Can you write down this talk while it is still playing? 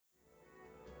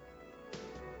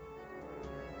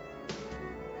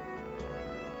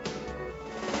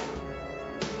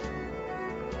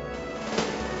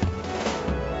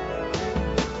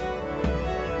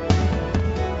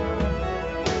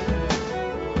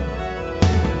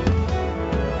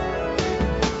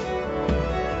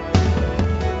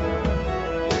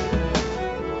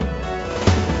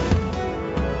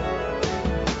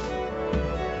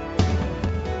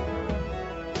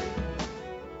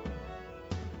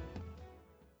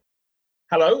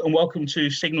Hello and welcome to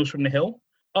Signals from the Hill,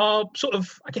 our sort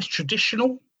of,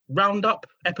 traditional roundup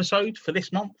episode for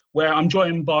this month, where I'm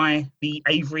joined by the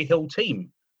Avery Hill team,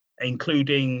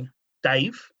 including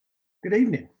Dave. Good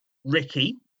evening.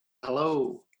 Ricky.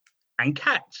 Hello. And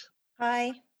Kat. Hi.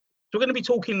 So we're going to be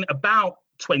talking about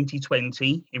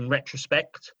 2020 in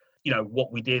retrospect,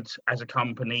 what we did as a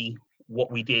company, what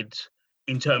we did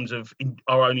in terms of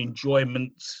our own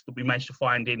enjoyments that we managed to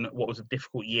find in what was a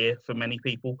difficult year for many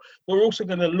people. We're also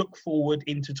going to look forward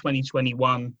into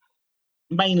 2021,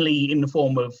 mainly in the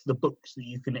form of the books that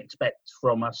you can expect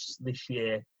from us this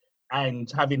year.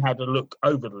 And having had a look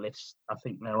over the list, I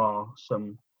think there are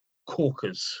some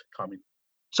corkers coming.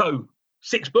 So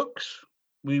 6 books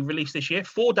we released this year,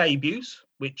 4 debuts,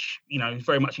 which, is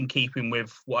very much in keeping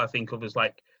with what I think of as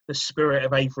like the spirit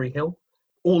of Avery Hill.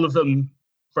 All of them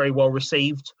very well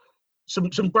received.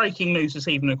 Some breaking news this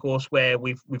evening, of course, where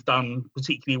we've done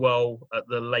particularly well at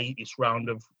the latest round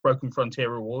of Broken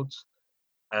Frontier Awards,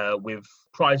 with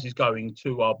prizes going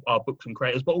to our books and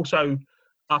creators, but also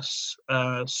us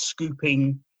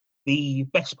scooping the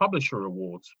Best Publisher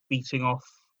Awards, beating off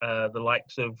the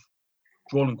likes of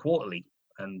Drawn and Quarterly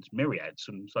and Myriad,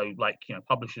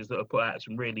 publishers that have put out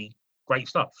some really great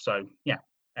stuff. So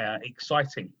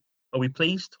exciting. Are we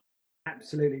pleased?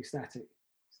 Absolutely ecstatic,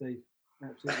 Steve.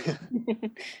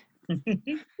 Absolutely.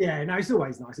 Yeah, no, it's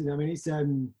always nice. I mean, it's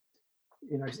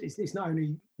it's not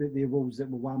only the awards that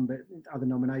were won, but other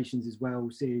nominations as well.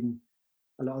 Seeing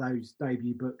a lot of those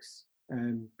debut books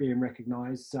being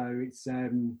recognised. So it's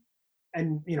and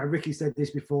Ricky said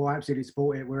this before. I absolutely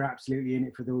support it. We're absolutely in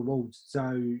it for the awards. So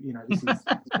this is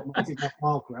what makes it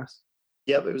worthwhile for us.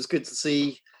 Yeah, but it was good to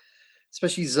see,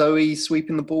 especially Zoe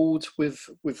sweeping the board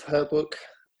with her book.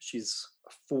 She's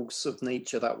a force of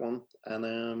nature, that one.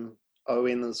 And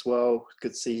Owen as well.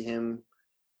 Good to see him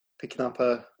picking up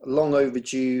a long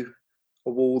overdue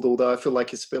award, although I feel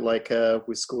like it's a bit like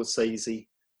with Scorsese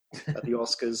at the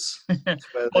Oscars.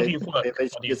 Where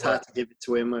they just had to give it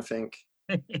to him, I think.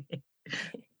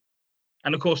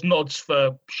 And of course, nods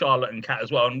for Charlotte and Kat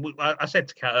as well. And I said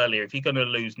to Kat earlier, if you're going to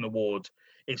lose an award,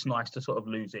 it's nice to sort of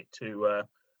lose it to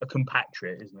a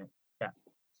compatriot, isn't it?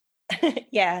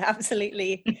 Yeah,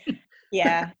 absolutely.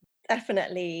 Yeah,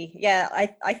 definitely. Yeah,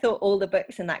 I thought all the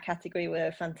books in that category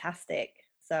were fantastic.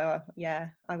 So yeah,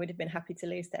 I would have been happy to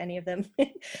lose to any of them.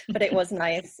 But it was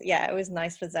nice. Yeah, it was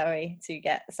nice for Zoe to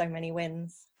get so many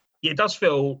wins. Yeah, it does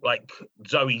feel like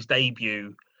Zoe's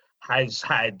debut has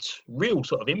had real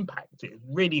sort of impact. It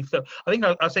really felt, I think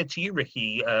I said to you,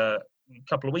 Ricky, a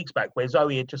couple of weeks back, where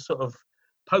Zoe had just sort of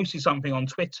posted something on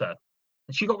Twitter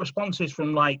and she got responses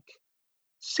from like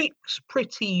 6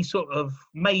 pretty sort of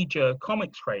major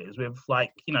comics creators with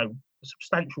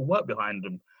substantial work behind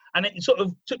them. And it sort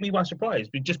of took me by surprise,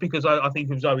 just because I think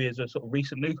of Zoe as a sort of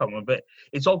recent newcomer, but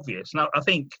it's obvious. Now, I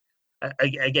think,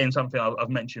 again, something I've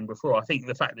mentioned before, I think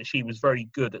the fact that she was very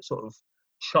good at sort of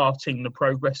charting the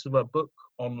progress of her book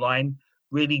online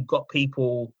really got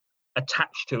people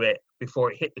attached to it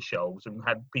before it hit the shelves, and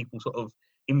had people sort of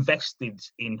invested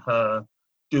in her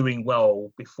doing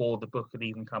well before the book had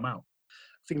even come out.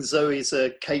 I think Zoe's a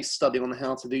case study on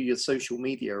how to do your social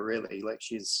media, really. Like,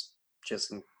 she's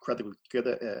just incredibly good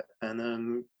at it.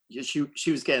 And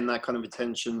she was getting that kind of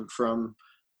attention from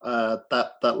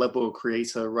that level of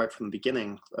creator right from the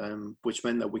beginning, which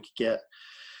meant that we could get,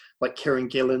 like, Kieran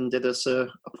Gillen did us a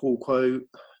pull quote,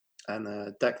 and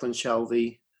Declan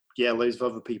Shalvey, loads of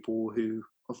other people who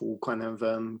have all kind of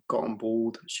got on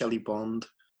board, Shelley Bond.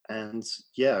 And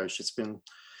it's just been,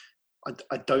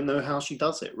 I don't know how she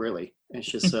does it, really. It's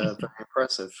just very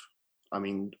impressive. I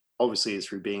mean, obviously it's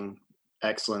through being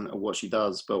excellent at what she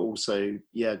does, but also,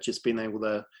 just being able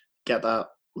to get that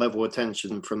level of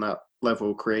attention from that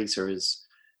level of creator is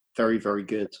very, very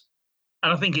good.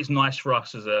 And I think it's nice for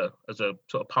us as a sort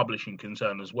of publishing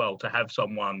concern as well, to have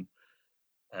someone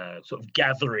sort of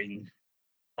gathering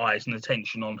eyes and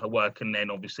attention on her work, and then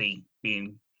obviously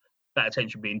that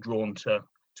attention being drawn to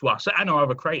us and our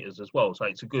other creators as well. So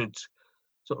it's a good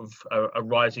sort of a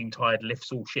rising tide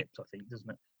lifts all ships, I think, doesn't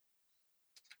it?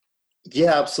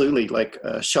 Yeah, absolutely. Like,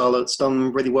 Charlotte's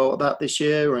done really well at that this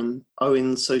year, and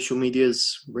Owen's social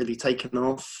media's really taken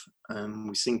off.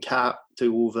 We've seen Kat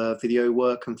do all the video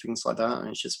work and things like that, and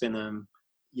it's just been,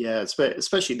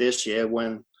 especially this year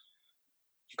when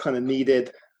you kind of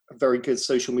needed a very good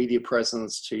social media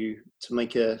presence to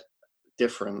make a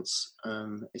difference.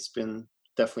 It's been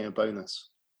definitely a bonus.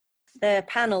 The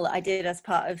panel that I did as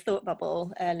part of Thought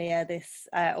Bubble earlier this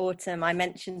autumn, I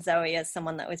mentioned Zoe as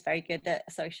someone that was very good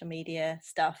at social media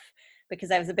stuff, because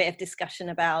there was a bit of discussion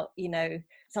about, you know,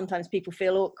 sometimes people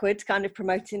feel awkward kind of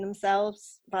promoting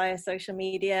themselves via social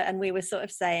media. And we were sort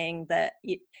of saying that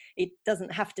it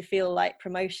doesn't have to feel like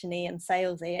promotion-y and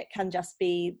salesy. It can just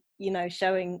be, you know,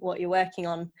 showing what you're working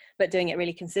on, but doing it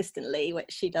really consistently,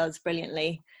 which she does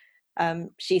brilliantly.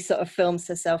 She sort of films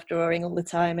herself drawing all the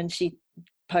time, and she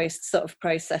posts sort of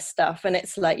process stuff. And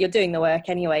it's like, you're doing the work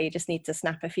anyway. You just need to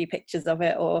snap a few pictures of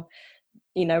it, or,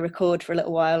 you know, record for a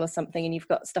little while or something, and you've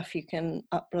got stuff you can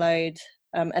upload.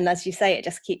 And as you say, it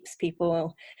just keeps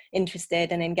people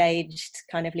interested and engaged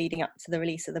kind of leading up to the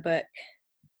release of the book.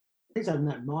 It's having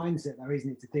that mindset though, isn't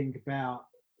it, to think about,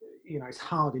 you know, it's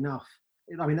hard enough.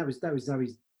 I mean, that was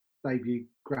Zoe's debut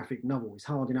graphic novel. It's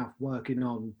hard enough working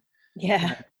on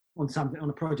on something, on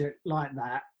a project like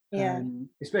that,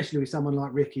 especially with someone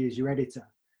like Ricky as your editor.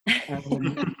 And to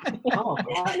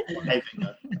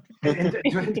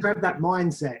have that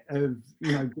mindset of,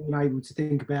 you know, being able to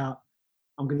think about,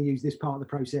 I'm going to use this part of the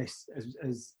process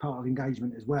as part of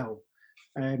engagement as well.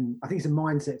 I think it's a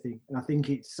mindset thing, and I think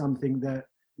it's something that,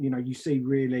 you know, you see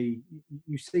people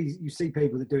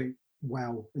that do it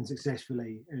well and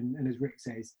successfully, and as Rick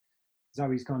says,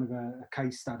 Zoe's kind of a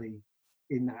case study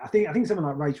in that. I think someone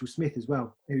like Rachel Smith as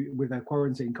well, who, with her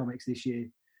Quarantine comics this year,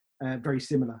 very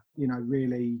similar. You know,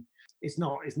 really, it's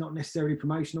not necessarily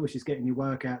promotional. It's just getting your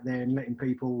work out there and letting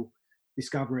people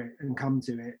discover it and come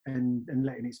to it, and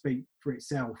letting it speak for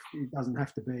itself. It doesn't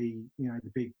have to be, you know,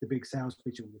 the big sales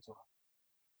pitch all the time.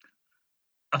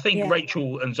 I think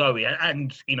Rachel and Zoe,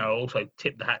 and, you know, also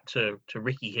tip the hat to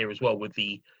Ricky here as well with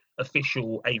the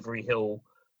official Avery Hill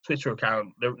Twitter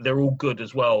account. They're all good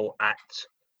as well at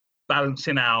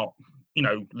balancing out, you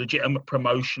know, legitimate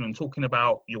promotion and talking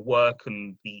about your work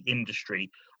and the industry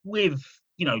with,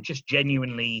 you know, just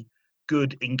genuinely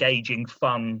good, engaging,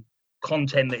 fun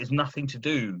content that is nothing to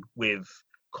do with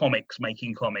comics,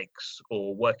 making comics,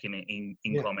 or working in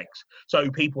comics.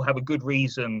 So people have a good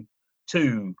reason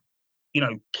to, you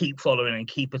know, keep following and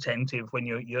keep attentive when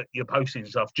you're posting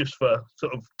stuff, just for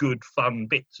sort of good, fun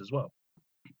bits as well.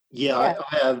 Yeah, I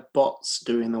have bots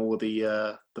doing all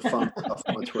the fun stuff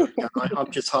on my Twitter account. I'm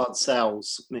just hard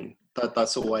sales. I mean,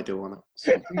 that's all I do on it.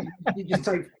 So. You just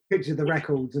take pictures of the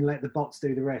records and let the bots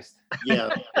do the rest. Yeah.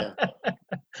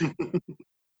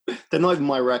 They're not even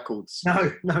my records.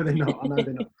 No, they're not. I know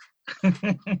they're not.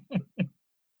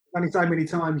 Only so many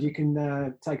times you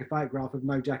can take a photograph of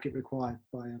No Jacket Required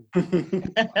by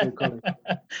Phil Collins.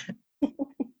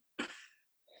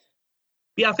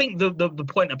 Yeah, I think the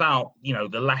point about, you know,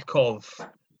 the lack of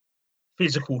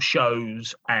physical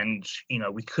shows, and, you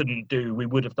know, we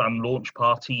would have done launch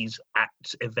parties at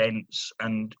events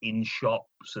and in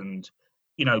shops, and,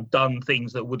 you know, done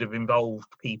things that would have involved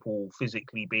people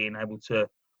physically being able to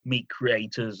meet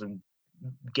creators and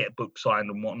get books signed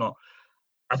and whatnot.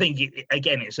 I think,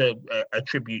 it's a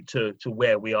tribute to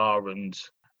where we are and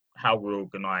how we're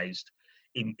organised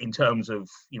in terms of,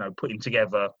 you know, putting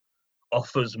together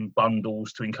offers and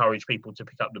bundles to encourage people to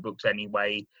pick up the books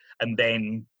anyway, and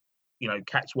then, you know,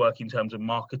 Kat's work in terms of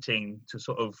marketing to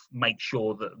sort of make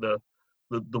sure that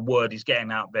the word is getting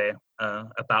out there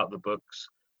about the books,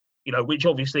 you know, which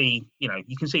obviously, you know,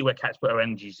 you can see where Kat's put her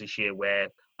energies this year, where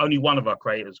only one of our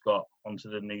creators got onto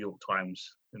the New York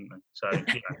Times, didn't they? So,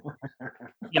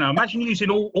 you know, imagine using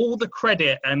all the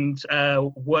credit and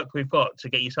work we've got to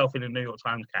get yourself in the New York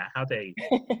Times, Kat. How dare you?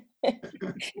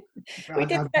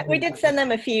 we did send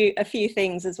them a few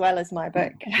things as well as my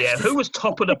book. Yeah, who was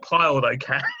top of the pile though,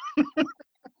 Kat?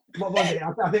 What was it?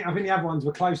 I think the other ones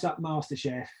were Close Up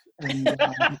MasterChef.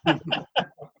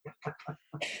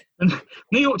 And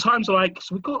New York Times are like,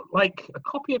 so we've got like a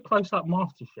copy of Close Up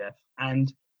MasterChef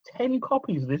and 10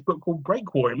 copies of this book called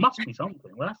Break War. It must be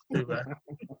something. We'll have to do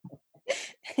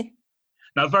that.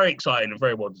 No, very exciting and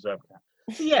very well deserved.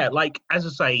 So yeah, like, as I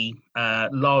say,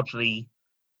 largely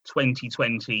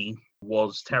 2020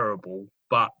 was terrible,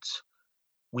 but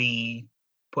we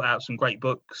put out some great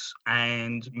books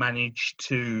and managed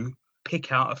to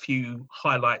pick out a few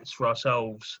highlights for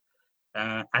ourselves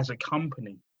as a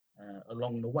company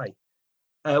along the way.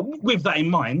 With that in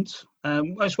mind, I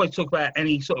just want to talk about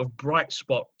any sort of bright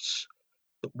spots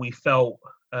that we felt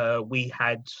we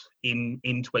had in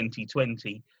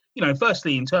 2020. You know,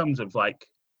 firstly, in terms of like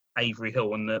Avery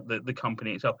Hill and the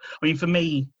company itself. I mean, for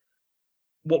me,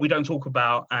 what we don't talk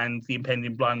about and the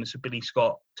impending blindness of Billy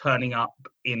Scott turning up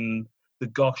in the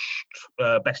Gosh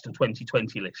Best of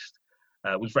 2020 list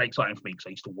was very exciting for me, because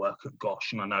I used to work at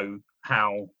Gosh, and I know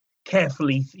how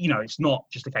carefully, you know, it's not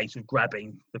just a case of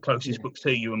grabbing the closest books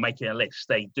to you and making a list.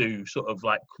 They do sort of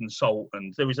like consult,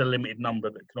 and there is a limited number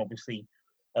that can obviously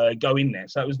go in there.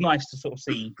 So it was nice to sort of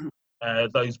see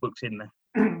those books in there.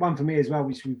 one for me as well,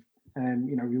 which we've,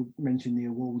 we mentioned the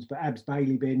awards, but Abs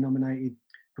Bailey being nominated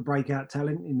for Breakout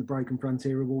Talent in the Broken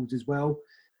Frontier Awards as well.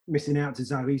 Missing out to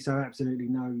Zoe, so absolutely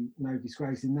no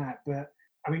disgrace in that. But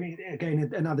I mean, again,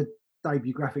 another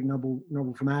debut graphic novel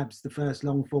from Abs, the first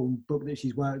long form book that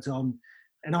she's worked on,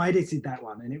 and I edited that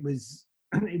one, and it was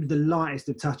the lightest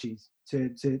of touches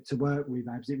to work with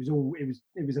Abs. It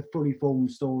was a fully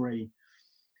formed story,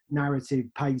 narrative,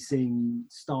 pacing,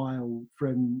 style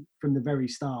from the very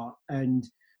start, and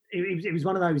it was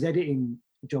one of those editing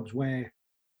jobs where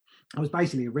I was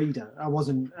basically a reader. I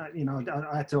wasn't,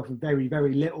 I had to offer very,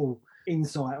 very little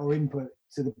insight or input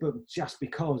to the book just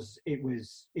because it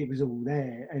was all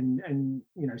there. And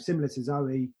similar to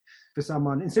Zoe, for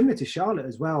someone, and similar to Charlotte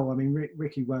as well. I mean,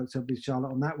 Ricky worked up with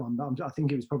Charlotte on that one, but I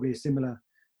think it was probably a similar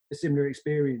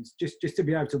experience. Just to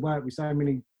be able to work with so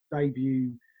many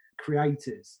debut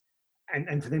creators,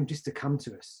 and for them just to come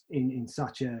to us in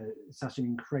such an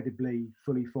incredibly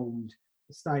fully formed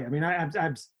state. I mean,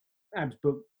 Ab's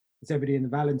book, Zebedee and the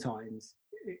Valentines,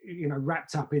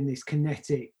 wrapped up in this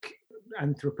kinetic,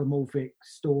 anthropomorphic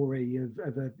story of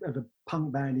a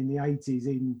punk band in the 80s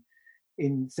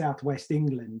in southwest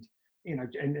England,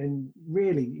 and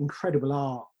really incredible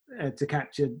art to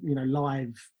capture,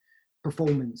 live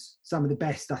performance. Some of the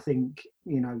best, I think,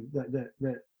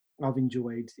 that I've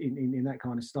enjoyed in that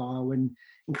kind of style, and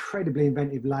incredibly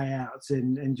inventive layouts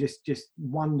and just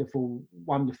wonderful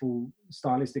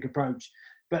stylistic approach.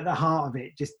 But at the heart of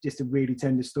it, just a really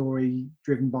tender story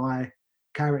driven by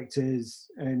characters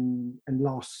and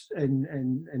loss and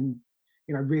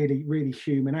really, really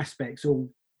human aspects, all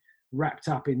wrapped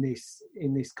up in this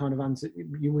kind of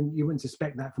you wouldn't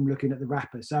suspect that from looking at the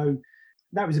wrapper. So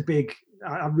that was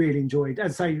I really enjoyed.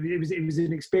 I'd say it was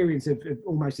an experience of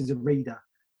almost as a reader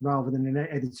rather than an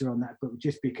editor on that book,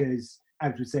 just because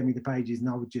Abs would send me the pages and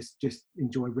I would just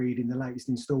enjoy reading the latest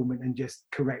instalment and just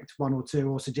correct one or two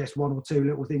or suggest one or two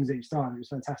little things each time. It was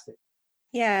fantastic.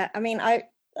 Yeah, I mean, I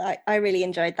really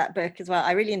enjoyed that book as well.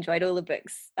 I really enjoyed all the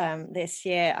books this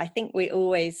year. I think we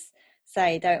always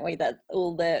say, don't we, that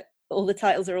all the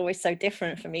titles are always so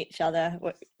different from each other,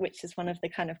 which is one of the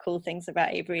kind of cool things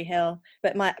about Avery Hill.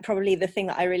 But probably the thing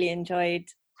that I really enjoyed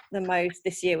the most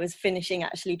this year was finishing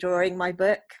actually drawing my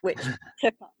book, which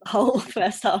took up the whole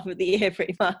first half of the year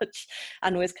pretty much,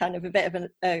 and was kind of a bit of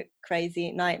a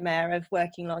crazy nightmare of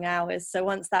working long hours. So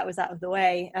once that was out of the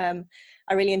way,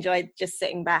 I really enjoyed just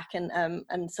sitting back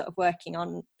and sort of working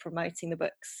on promoting the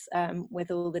books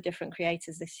with all the different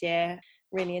creators this year.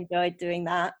 Really enjoyed doing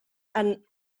that. And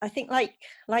I think like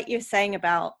you were saying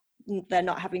about there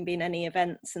not having been any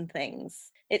events and things,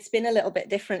 it's been a little bit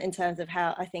different in terms of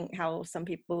how some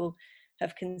people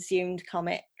have consumed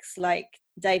comics. Like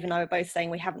Dave and I were both saying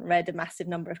we haven't read a massive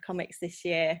number of comics this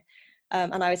year.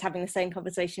 And I was having the same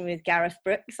conversation with Gareth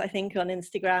Brooks, I think, on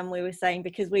Instagram. We were saying,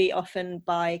 because we often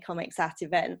buy comics at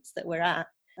events that we're at,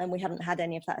 and we haven't had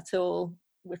any of that at all.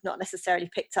 We've not necessarily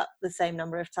picked up the same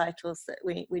number of titles that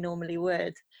we normally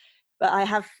would. But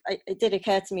it did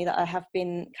occur to me that I have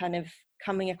been kind of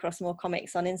coming across more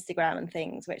comics on Instagram and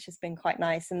things, which has been quite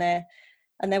nice. And there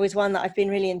was one that I've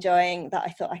been really enjoying that I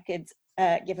thought I could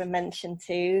give a mention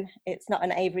to. It's not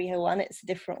an Avery Hill one, it's a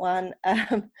different one.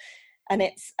 And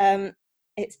it's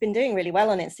been doing really well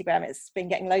on Instagram. It's been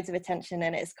getting loads of attention,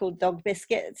 and it's called Dog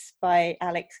Biscuits by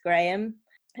Alex Graham.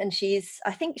 And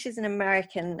I think she's an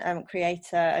American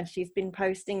creator, and she's been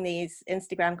posting these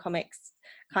Instagram comics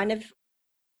kind of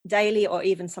daily, or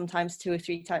even sometimes 2 or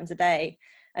 3 times a day.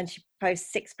 And she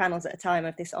posts 6 panels at a time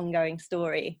of this ongoing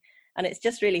story. And it's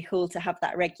just really cool to have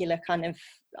that regular kind of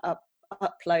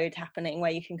upload happening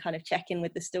where you can kind of check in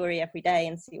with the story every day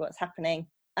and see what's happening.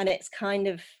 And it's kind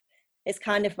of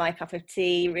my cup of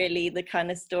tea, really, the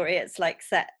kind of story. It's like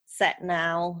set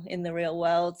now in the real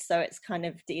world. So it's kind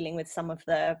of dealing with some of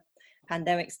the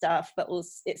pandemic stuff, but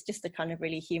also it's just a kind of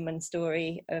really human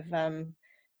story of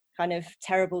kind of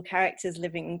terrible characters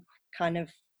living kind of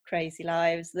crazy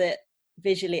lives, that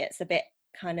visually it's a bit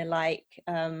kind of like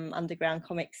underground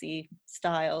comicsy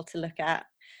style to look at.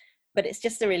 But it's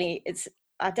just I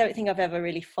don't think I've ever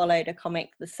really followed a comic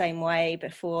the same way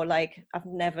before. Like, I've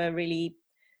never really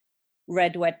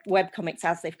read web comics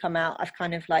as they've come out. I've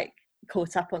kind of like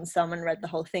caught up on some and read the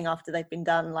whole thing after they've been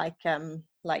done, like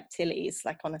Tilly's,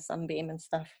 like on a Sunbeam and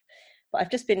stuff. But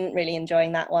I've just been really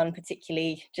enjoying that one,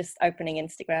 particularly just opening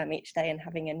Instagram each day and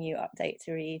having a new update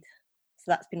to read. So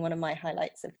that's been one of my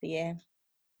highlights of the year.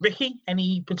 Ricky,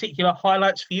 any particular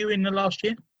highlights for you in the last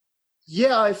year?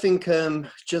 Yeah, I think one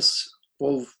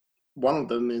of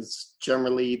them is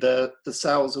generally the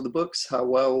sales of the books, how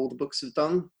well the books have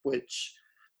done, which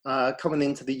coming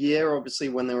into the year, obviously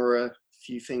when there were a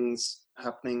few things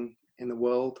happening in the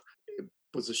world. It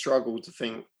was a struggle to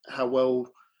think how well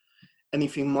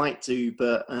anything might do,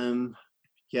 but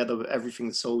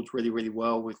everything sold really, really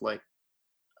well. With like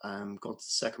got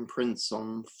second prints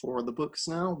on 4 of the books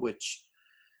now, which,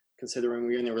 considering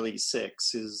we only released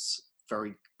 6, is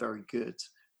very, very good.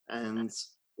 And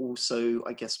also,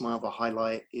 I guess my other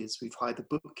highlight is we've hired a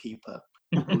bookkeeper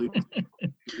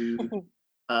who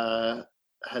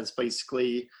has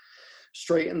basically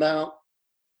straightened out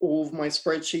all of my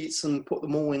spreadsheets and put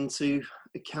them all into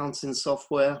accounting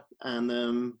software.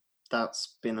 And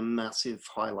that's been a massive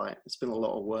highlight. It's been a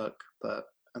lot of work, but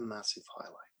a massive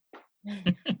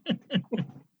highlight.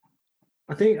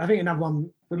 I think another one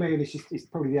for me, and it's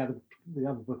probably the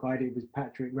other book I did, was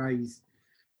Patrick Ray's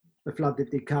The Flood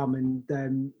That Did Come. And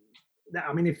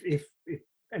I mean, if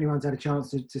anyone's had a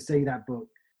chance to see that book,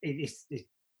 it's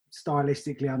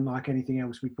stylistically unlike anything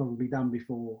else we've probably done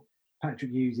before.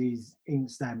 Patrick uses ink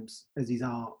stamps as his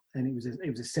art, and it was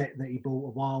a set that he bought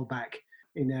a while back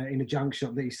in a junk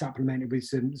shop that he supplemented with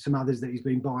some others that he's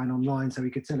been buying online so he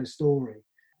could tell a story.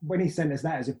 When he sent us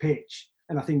that as a pitch,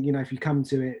 and I think, if you come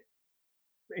to it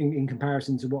in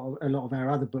comparison to what a lot of our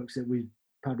other books that we've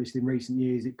published in recent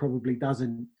years, it probably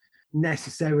doesn't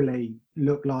necessarily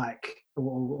look like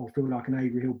or feel like an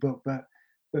Avery Hill book, but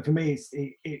for me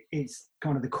it's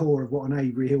kind of the core of what an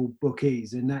Avery Hill book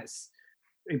is, and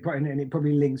it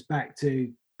probably links back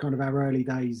to kind of our early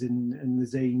days and the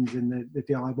zines and the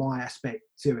DIY aspect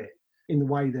to it, in the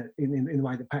way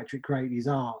that Patrick created his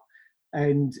art,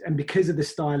 and because of the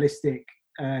stylistic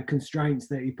constraints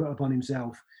that he put upon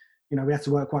himself. We had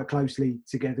to work quite closely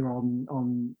together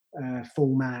on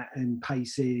format and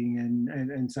pacing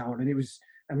and so on.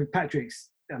 And Patrick's,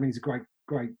 he's a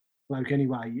great bloke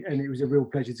anyway, and it was a real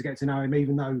pleasure to get to know him,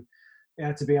 even though it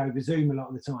had to be over Zoom a lot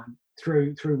of the time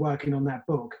through working on that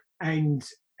book. And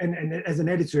as an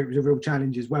editor, it was a real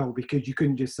challenge as well, because you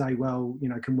couldn't just say, well,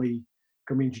 can we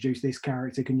introduce this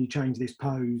character? Can you change this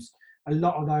pose? A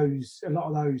lot of those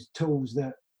tools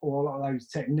or a lot of those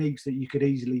techniques that you could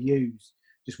easily use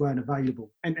just weren't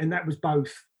available, and that was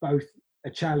both a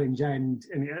challenge and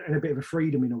a bit of a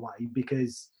freedom in a way,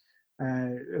 because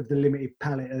of the limited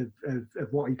palette of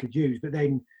what he could use, but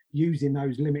then using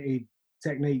those limited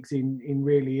techniques in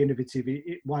really innovative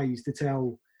ways to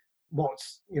tell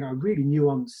what's really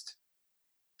nuanced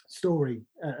story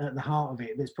at the heart of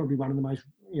it. That's probably one of the most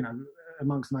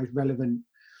amongst the most relevant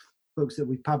books that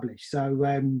we've published. So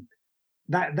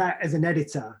that as an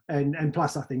editor, and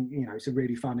plus I think it's a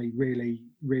really funny, really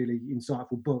really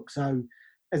insightful book. So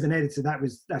as an editor,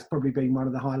 that's probably been one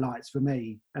of the highlights for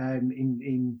me,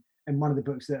 in one of the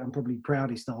books that I'm probably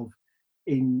proudest of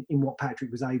in what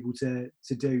Patrick was able to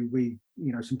do with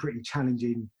some pretty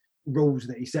challenging rules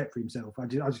that he set for himself. I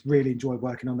just really enjoyed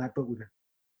working on that book with him.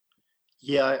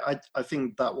 Yeah, I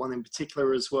think that one in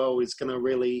particular as well is going to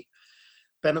really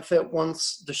benefit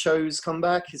once the shows come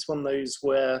back. It's one of those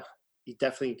where you're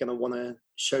definitely going to want to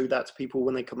show that to people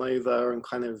when they come over, and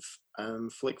kind of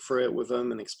flick through it with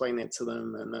them and explain it to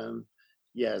them. And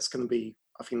it's going to be,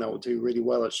 I think that will do really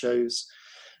well at shows.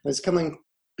 And it's going to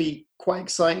be quite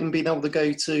exciting being able to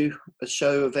go to a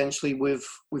show eventually with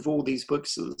all these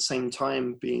books at the same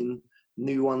time, being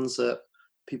new ones that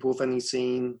people have only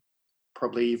seen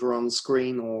probably either on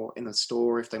screen or in a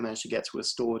store, if they manage to get to a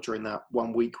store during that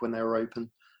 1 week when they were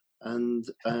open. And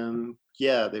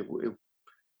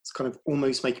it's kind of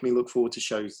almost making me look forward to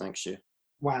shows next year.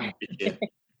 Wow. Yeah. If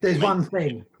there's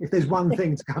one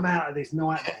thing to come out of this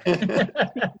night.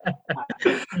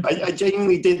 I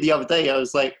genuinely did the other day. I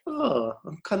was like, I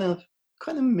kind of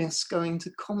miss going to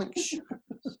comic shows.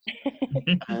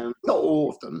 Not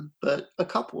all of them, but a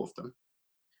couple of them.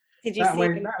 Did you that'll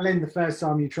end the first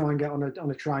time you try and get on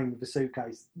a train with a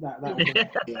suitcase. That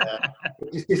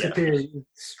just disappears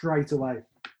straight away.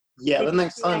 Yeah, the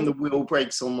next time the wheel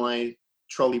breaks on my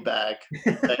trolley bag,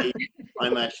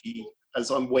 as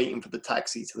I'm waiting for the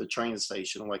taxi to the train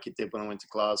station, like it did when I went to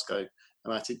Glasgow,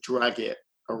 and I had to drag it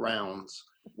around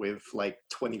with like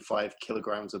 25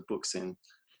 kilograms of books in.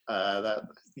 That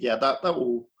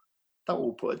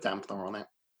will put a dampener on it.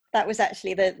 That was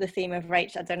actually the theme of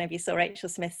Rachel. I don't know if you saw Rachel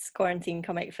Smith's quarantine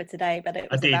comic for today, but it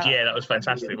was that was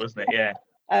fantastic, wasn't it? Yeah.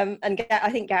 And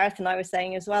I think Gareth and I were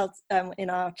saying as well in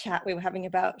our chat we were having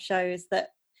about shows that,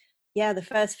 the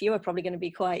first few are probably going to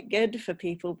be quite good for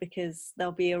people, because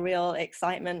there'll be a real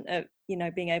excitement of,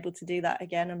 being able to do that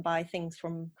again and buy things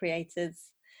from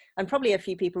creators. And probably a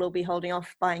few people will be holding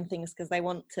off buying things because they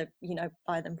want to,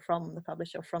 buy them from the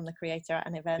publisher or from the creator at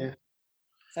an event. Yeah.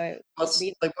 So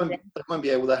they won't be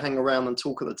able to hang around and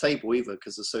talk at the table either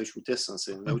because of social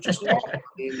distancing. They'll just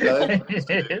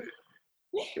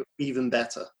Even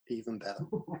better.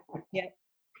 Yeah.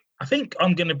 I think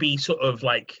I'm going to be sort of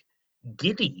like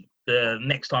giddy the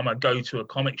next time I go to a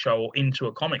comic show or into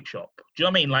a comic shop. Do you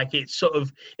know what I mean? Like, it's sort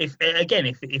of, if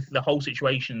the whole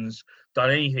situation's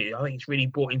done anything, I think it's really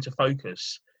brought into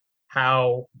focus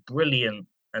how brilliant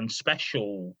and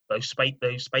special those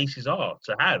spaces are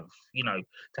to have. You know,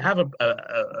 to have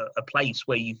a place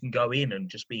where you can go in and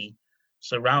just be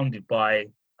surrounded by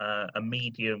a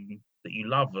medium that you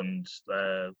love, and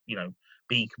you know,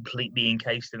 be completely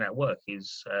encased in that work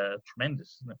is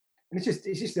tremendous, isn't it? And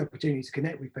it's just the opportunity to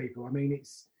connect with people. I mean,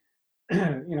 it's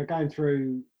you know, going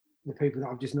through the people that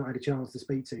I've just not had a chance to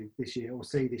speak to this year or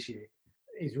see this year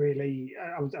is really,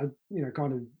 you know,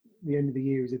 kind of the end of the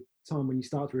year is a time when you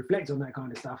start to reflect on that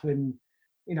kind of stuff, and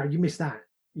you know, you miss that.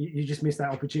 You just miss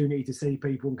that opportunity to see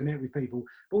people and connect with people,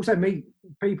 but also meet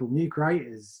people, new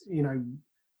creators. You know,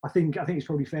 I think it's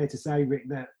probably fair to say, Rick,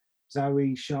 that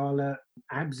Zoe, Charlotte,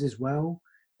 Abs as well,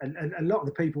 and a lot of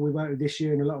the people we work with this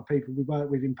year and a lot of people we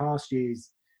worked with in past years,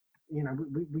 you know,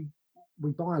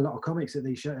 we buy a lot of comics at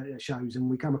these shows, and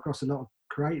we come across a lot of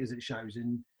creators at shows,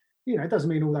 and you know, it doesn't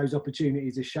mean all those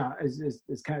opportunities are shut.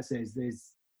 As Kat says,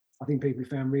 I think people have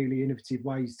found really innovative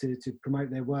ways to promote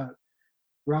their work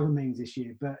for other means this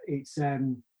year, but it's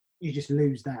you just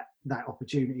lose that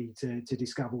opportunity to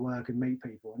discover work and meet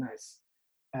people, and that's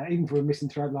even for a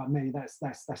misanthrope like me, that's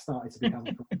started to become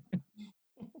a problem.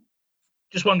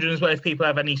 Just wondering as well if people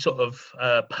have any sort of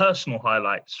personal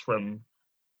highlights from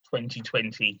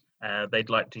 2020 they'd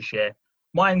like to share.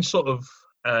 Mine's sort of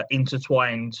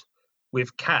intertwined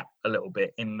with Kat a little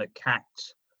bit, in that Kat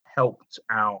helped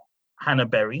out Hannah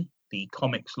Berry, the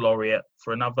comics laureate,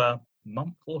 for another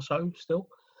month or so still,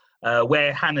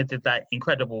 where Hannah did that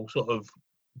incredible sort of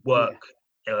work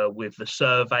with the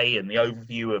survey and the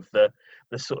overview of the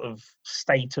sort of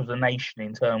state of the nation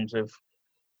in terms of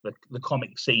the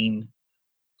comic scene,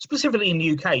 specifically in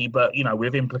the UK, but you know,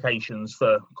 with implications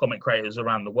for comic creators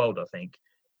around the world, I think.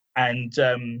 And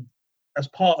as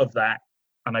part of that,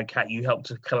 I know, Kat, you helped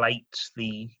to collate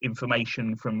the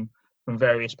information from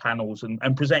various panels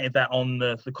and presented that on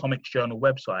the Comics Journal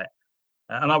website.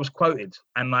 And I was quoted,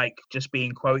 and like, just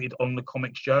being quoted on the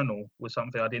Comics Journal was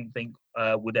something I didn't think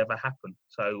would ever happen.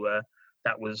 So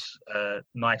that was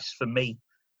nice for me,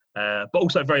 but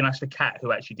also very nice for Kat,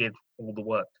 who actually did all the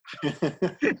work.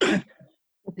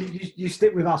 You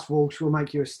stick with us, Walsh. We'll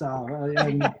make you a star.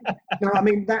 No, I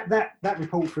mean that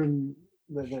report from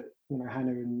the you know,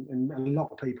 Hannah and a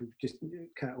lot of people, just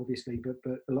Kat obviously, but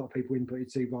a lot of people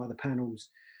inputted too via the panels.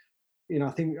 You know,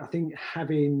 I think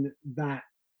having that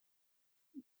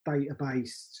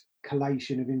database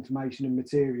collation of information and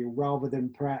material, rather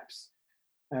than perhaps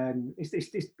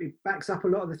it backs up a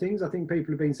lot of the things I think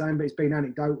people have been saying, but it's been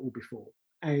anecdotal before,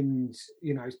 and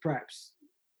you know,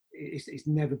 it's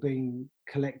never been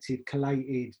collected,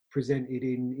 collated, presented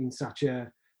in such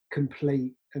a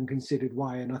complete and considered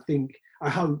way. And I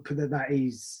hope that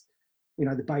is, you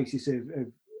know, the basis of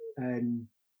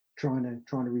trying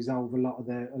to resolve a lot of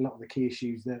the key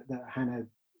issues that Hannah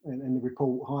and the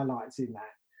report highlights in that.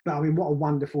 But I mean, what a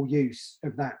wonderful use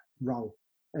of that role,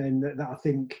 and that I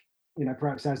think, you know,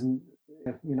 perhaps hasn't,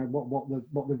 you know,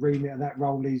 what the remit of that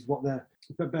role is,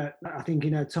 but I think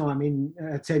in her time, in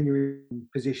a tenure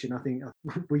position, I think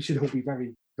we should all be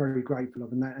very, very grateful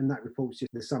of, and that report's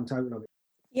just the sum total of it.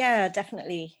 Yeah,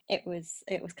 definitely. It was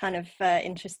kind of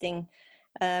interesting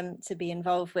to be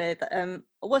involved with. I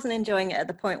wasn't enjoying it at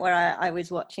the point where I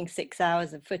was watching 6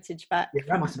 hours of footage back. Yeah,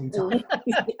 that must have been tough.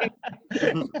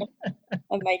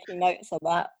 I'm making notes on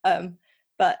that.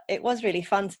 But it was really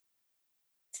fun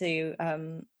to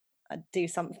do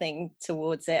something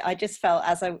towards it. I just felt,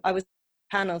 as I was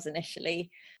panels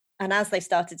initially, and as they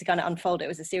started to kind of unfold, it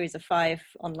was a series of 5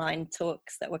 online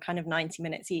talks that were kind of 90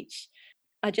 minutes each.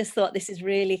 I just thought, this is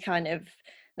really kind of,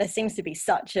 there seems to be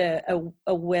such a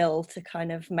will to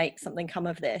kind of make something come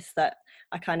of this, that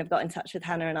I kind of got in touch with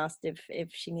Hannah and asked if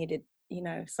she needed, you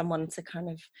know, someone to kind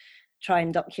of try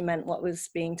and document what was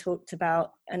being talked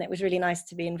about. And it was really nice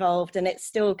to be involved, and it's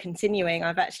still continuing.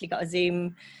 I've actually got a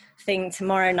Zoom thing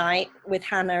tomorrow night with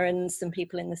Hannah and some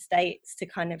people in the States to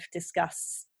kind of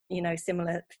discuss, you know,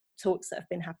 similar talks that have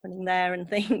been happening there and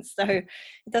things. So it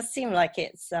does seem like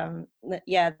it's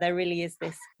there really is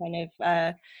this kind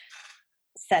of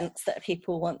sense that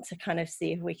people want to kind of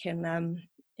see if we can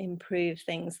improve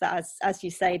things that, as you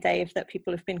say, Dave, that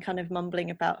people have been kind of mumbling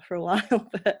about for a while.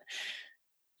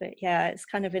 but yeah, it's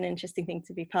kind of an interesting thing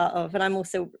to be part of. And I'm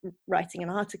also writing an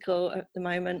article at the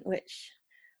moment, which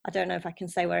I don't know if I can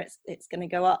say where it's going to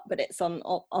go up, but it's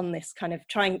on this kind of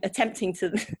attempting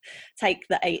to take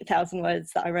the 8,000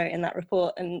 words that I wrote in that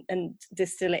report and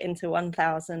distill it into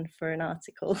 1,000 for an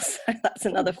article. So that's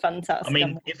another fun task. I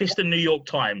mean, if it's the New York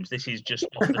Times, this is just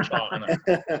off the chart, isn't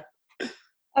it?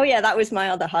 Oh yeah, that was my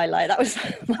other highlight. That was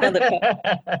my other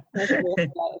highlight of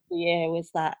the year, was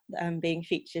that being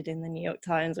featured in the New York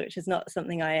Times, which is not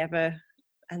something I ever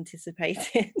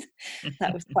anticipated.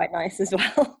 That was quite nice as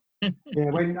well. Yeah,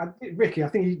 when Ricky, I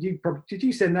think you probably, did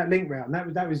you send that link round?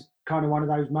 That was kind of one of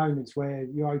those moments where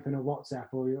you open a WhatsApp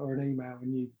or an email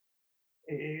and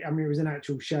it was an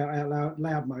actual shout out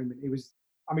loud moment. It was,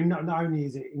 I mean, not only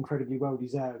is it incredibly well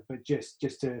deserved, but just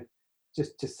to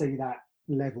see that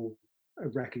level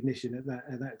of recognition at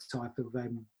that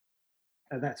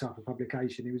type of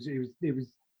publication, it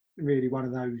was really one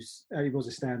of those. It was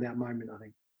a standout moment, I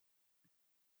think.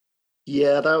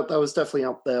 Yeah, that was definitely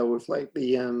up there with like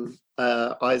the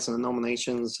Eisner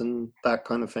nominations and that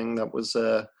kind of thing. That was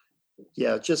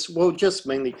just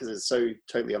mainly because it's so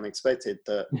totally unexpected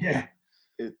that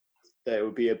there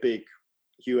would be a big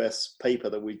US paper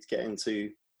that we'd get into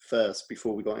first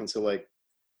before we got into like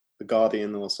the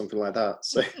Guardian or something like that.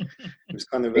 So it was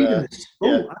kind of even the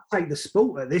sport. I'd take the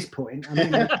sport at this point. I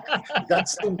mean,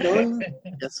 that's still going.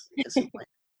 Yes.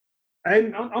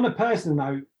 On a personal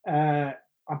note,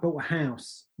 I bought a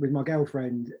house with my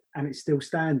girlfriend and it's still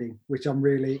standing, which I'm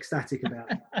really ecstatic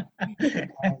about.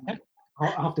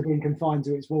 After being confined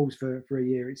to its walls for a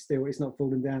year, it's not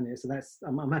fallen down yet. So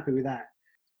I'm happy with that.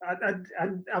 I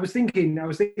was thinking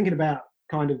about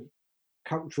kind of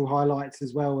cultural highlights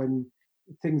as well, and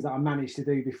things that I managed to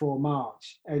do before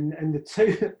March, and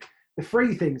the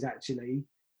three things actually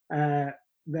that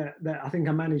I think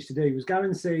I managed to do was go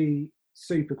and see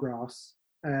Supergrass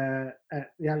at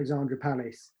the Alexandra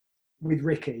Palace with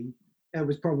Ricky. It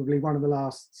was probably one of the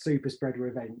last super spreader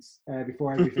events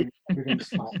before everything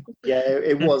stopped. Yeah,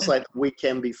 it was like the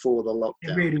weekend before the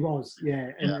lockdown. It really was,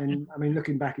 yeah. And I mean,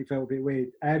 looking back, it felt a bit weird.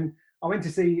 I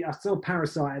saw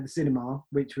Parasite at the cinema,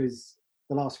 which was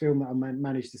the last film that I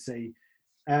managed to see.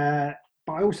 But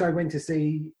I also went to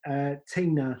see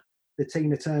Tina, the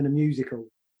Tina Turner musical,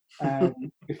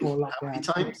 before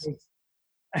lockdown.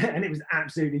 And it was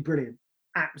absolutely brilliant.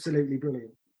 Absolutely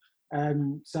brilliant.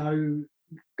 So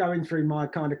going through my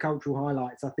kind of cultural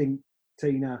highlights, I think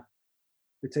the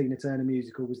Tina Turner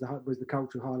musical was the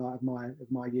cultural highlight of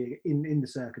my year in the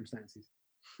circumstances.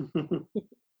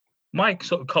 My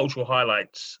sort of cultural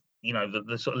highlights, you know,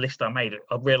 the sort of list I made,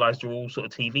 I've realised are all sort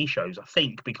of TV shows, I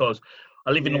think, because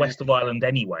I live in the west of Ireland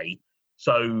anyway.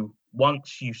 So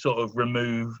once you sort of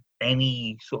remove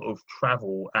any sort of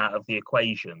travel out of the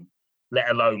equation, let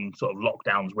alone sort of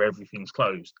lockdowns where everything's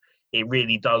closed, it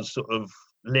really does sort of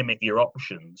limit your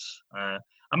options. I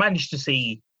managed to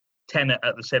see Tenet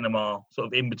at the cinema sort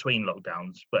of in between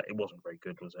lockdowns, but it wasn't very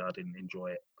good, was it? I didn't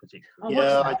enjoy it particularly.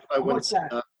 I went to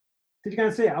that. Did you go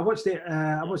and see it? I watched it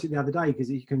the other day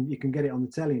because you can get it on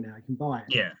the telly now. You can buy it.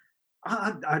 Yeah.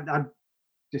 I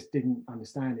just didn't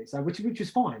understand it, so which was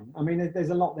fine. I mean, there's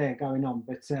a lot there going on,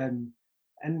 but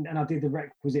and I did the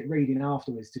requisite reading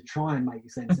afterwards to try and make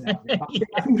sense out of it. But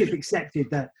I think it's accepted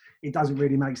that it doesn't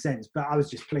really make sense. But I was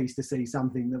just pleased to see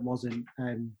something that wasn't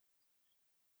that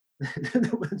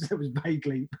was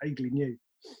vaguely new.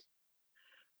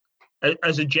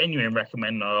 As a genuine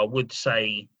recommender, I would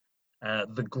say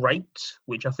The Great,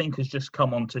 which I think has just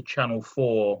come onto Channel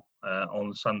 4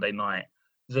 on Sunday night.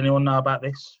 Does anyone know about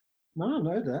this? No, I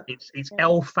know that. It's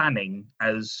Elle Fanning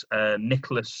as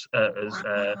Nicholas,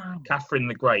 Catherine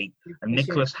the Great, and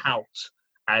Nicholas Hoult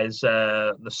as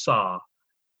the Tsar.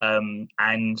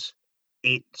 And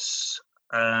it's,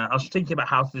 I was thinking about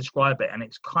how to describe it, and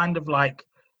it's kind of like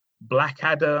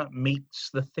Blackadder meets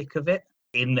The Thick of It,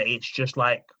 in that it's just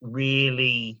like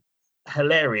really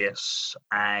hilarious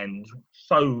and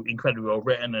so incredibly well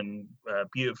written and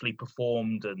beautifully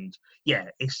performed, and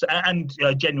it's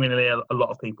genuinely a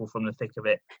lot of people from The Thick of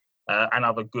It and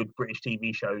other good British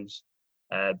TV shows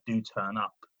do turn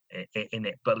up in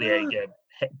it. But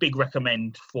big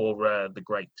recommend for The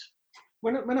Great.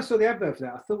 When I saw the advert for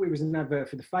that, I thought it was an advert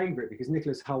for The Favourite, because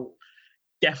Nicholas Hoult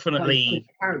definitely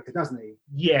character, doesn't he?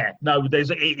 Yeah, no,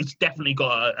 it's definitely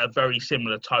got a very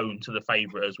similar tone to The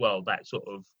Favourite as well. That sort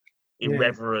of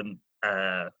irreverent,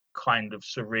 kind of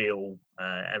surreal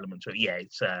element to it. Yeah,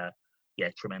 it's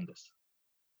tremendous.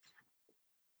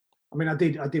 I mean, I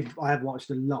have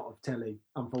watched a lot of telly,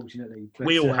 unfortunately. But,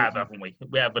 we all have, haven't we?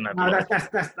 We haven't had. No, that's.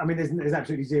 I mean, there's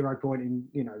absolutely zero point in.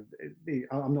 You know,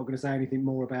 I'm not going to say anything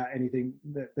more about anything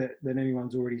than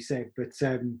anyone's already said. But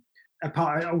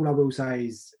all I will say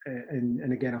is,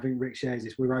 and again, I think Rick shares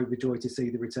this. We're overjoyed to see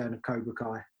the return of Cobra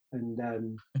Kai,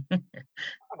 and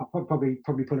I'll probably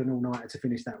pull an all-nighter to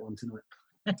finish that one tonight.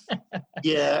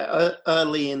 Yeah,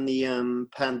 early in the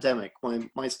pandemic,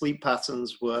 my sleep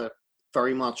patterns were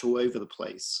very much all over the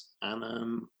place,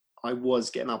 and I was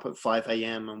getting up at 5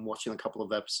 a.m. and watching a couple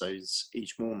of episodes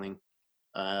each morning.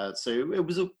 So it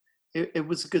was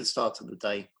a good start to the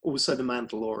day. Also, The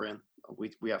Mandalorian,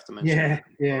 we have to mention.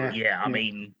 Yeah. I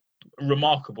mean,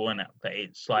 remarkable, isn't it? That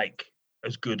it's like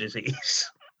as good as it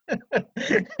is.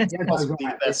 Possibly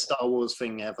the best Star Wars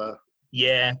thing ever.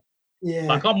 Yeah.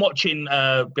 Like I'm watching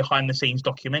behind the scenes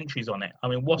documentaries on it. I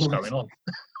mean, what's going on?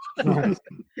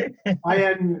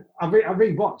 I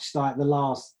rewatched like the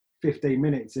last 15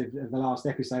 minutes of the last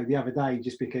episode the other day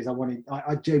just because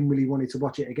I genuinely wanted to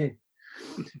watch it again.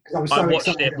 I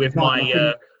watched it with my.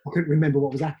 I couldn't remember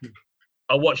what was happening.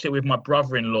 I watched it with my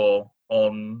brother-in-law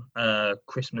on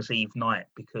Christmas Eve night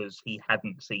because he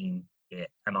hadn't seen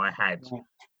it and I had. Right.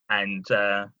 And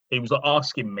he was like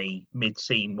asking me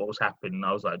mid-scene what was happening. And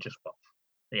I was like, just watch.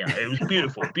 You know, it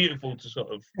was beautiful to sort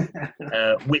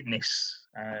of witness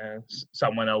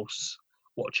someone else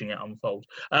watching it unfold.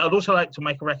 I'd also like to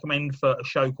make a recommend for a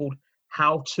show called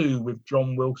How To with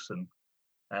John Wilson,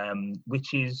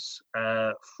 which is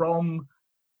from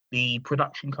the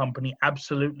production company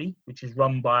Absolutely, which is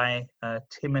run by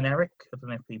Tim and Eric. I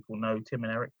don't know if people know Tim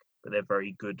and Eric, but they're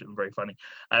very good and very funny.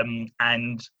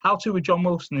 And How To with John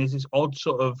Wilson is this odd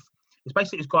sort of, it's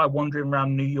basically this guy wandering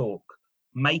around New York,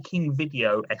 making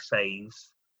video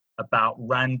essays about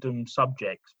random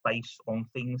subjects based on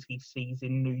things he sees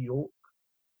in New York.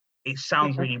 It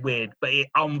sounds really weird, but it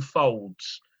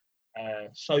unfolds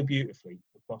so beautifully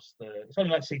across it's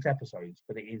only like 6 episodes,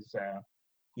 but it is, a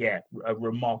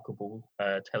remarkable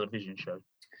television show.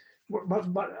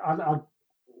 But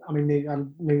I mean,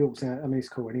 New York's, I mean, it's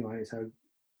cool anyway. So,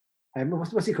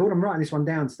 what's it called? I'm writing this one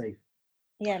down, Steve.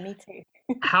 Yeah, me too.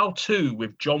 How To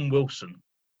with John Wilson.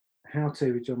 How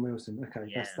To with John Wilson. Okay,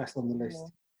 yeah. That's on the list. Yeah.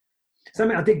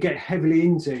 Something I did get heavily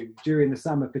into during the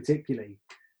summer, particularly,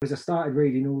 was I started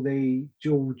reading all the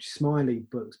George Smiley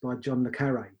books by John le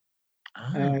Carré.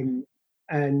 Oh.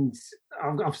 And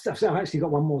I've actually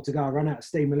got one more to go. I ran out of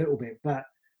steam a little bit, but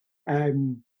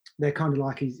they're kind of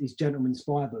like his gentleman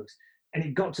spy books. And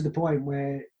it got to the point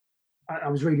where I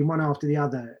was reading one after the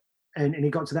other, and it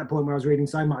got to that point where I was reading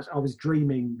so much, I was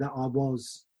dreaming that I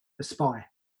was a spy.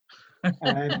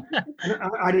 And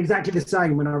I did exactly the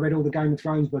same when I read all the Game of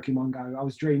Thrones book in one go. I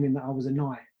was dreaming that I was a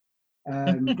knight.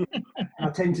 I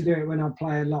tend to do it when I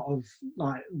play a lot of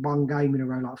like one game in a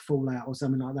row, like Fallout or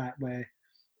something like that.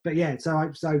 But yeah, so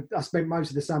I spent most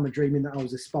of the summer dreaming that I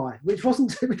was a spy, which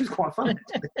was quite fun.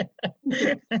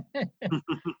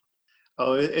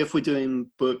 Oh, if we're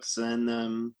doing books, then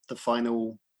the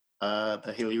final,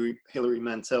 the Hilary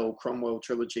Mantel Cromwell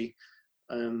trilogy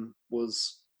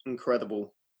was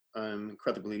incredible,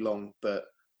 incredibly long, but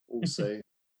also,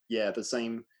 the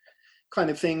same kind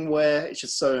of thing where it's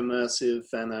just so immersive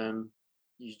and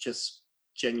you just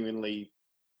genuinely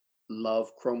love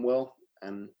Cromwell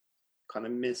and kind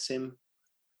of miss him,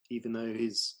 even though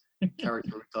his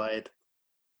character died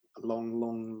a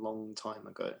long time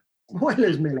ago.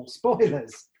 Spoilers, Miller.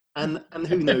 Spoilers. And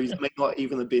who knows? May not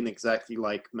even have been exactly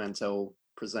like Mantel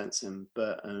presents him,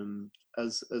 but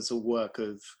as a work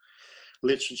of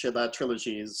literature, that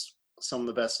trilogy is some of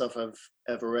the best stuff I've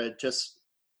ever read.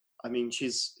 I mean, she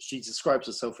describes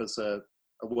herself as a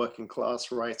working class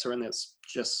writer, and it's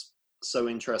just so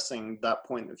interesting, that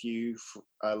point of view,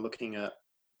 looking at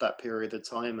that period of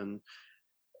time, and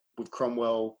with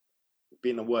Cromwell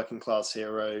being a working class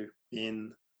hero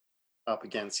up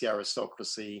against the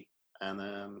aristocracy, and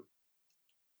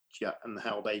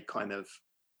how they kind of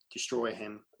destroy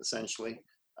him essentially,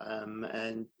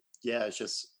 it's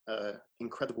just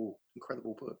incredible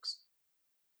books.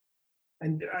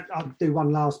 And I'll do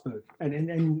one last book,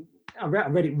 and I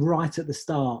read it right at the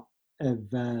start of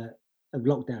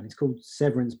lockdown. It's called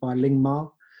Severance by Ling Ma,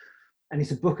 and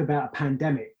it's a book about a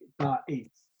pandemic, but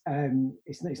it's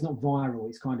not viral.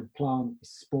 It's kind of it's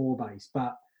spore based,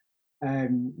 but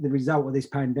the result of this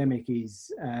pandemic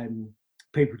is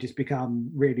people just become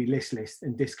really listless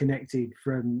and disconnected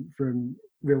from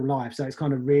real life. So it's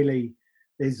kind of really,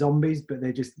 they're zombies, but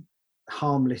they're just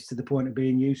harmless to the point of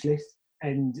being useless.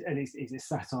 And it's a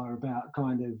satire about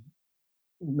kind of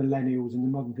millennials and the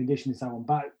modern condition and so on.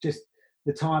 But just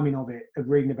the timing of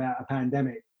reading about a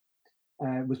pandemic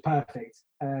was perfect.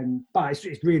 But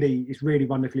it's really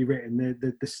wonderfully written.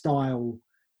 The style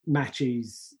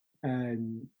matches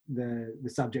the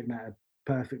subject matter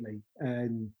perfectly.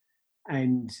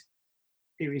 And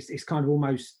it's kind of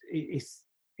almost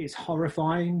it's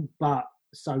horrifying, but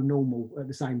so normal at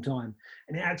the same time.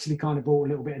 And it actually kind of brought a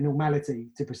little bit of normality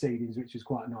to proceedings, which was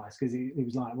quite nice, because it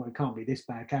was like, well, it can't be this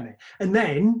bad, can it? And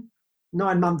then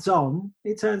 9 months on,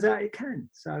 it turns out it can.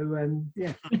 So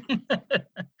yeah.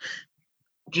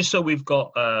 Just so we've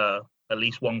got at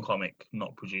least one comic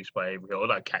not produced by Avery, or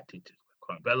like Cat did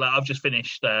comic, but like, I've just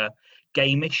finished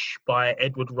Game-ish by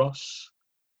Edward Ross.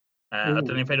 I don't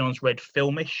know if anyone's read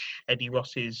Film-ish. Eddie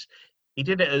Ross's. He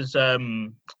did it as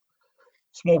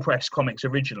small press comics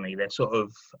originally. They're sort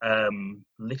of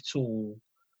little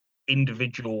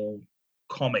individual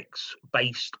comics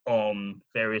based on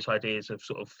various ideas of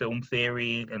sort of film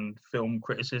theory and film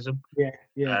criticism.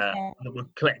 That were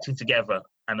collected together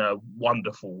and are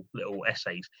wonderful little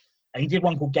essays. And he did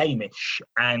one called Game-ish,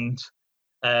 and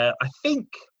I think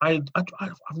I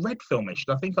read Film-ish.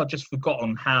 I think I've just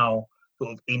forgotten how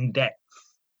sort of in depth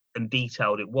and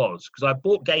detailed it was, because I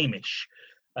bought Game-ish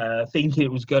thinking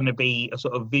it was going to be a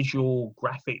sort of visual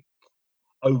graphic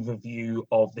overview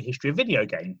of the history of video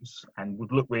games and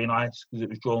would look really nice because it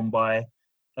was drawn by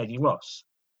Eddie Ross.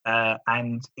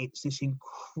 And it's this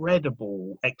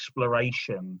incredible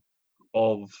exploration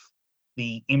of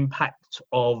the impact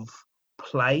of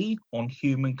play on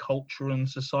human culture and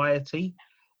society,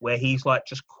 where he's like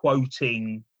just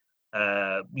quoting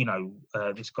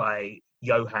this guy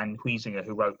Johann Huizinga,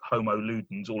 who wrote Homo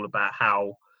Ludens, all about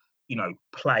how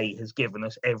play has given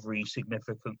us every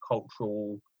significant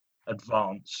cultural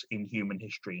advance in human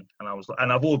history. And I was like,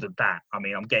 and I've ordered that. I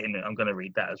mean, I'm going to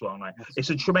read that as well. And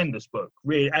it's a tremendous book,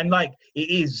 really, and like it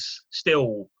is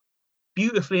still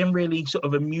beautifully and really sort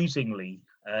of amusingly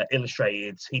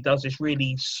illustrated. He does this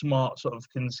really smart sort of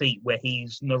conceit where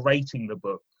he's narrating the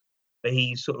book, but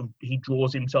he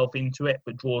draws himself into it,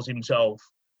 but draws himself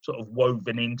sort of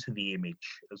woven into the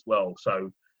image as well.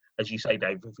 So, as you say,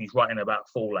 Dave, if he's writing about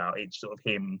Fallout, it's sort of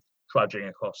him trudging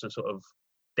across a sort of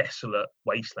desolate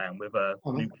wasteland with a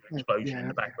nuclear explosion in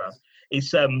the background.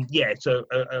 It's it's a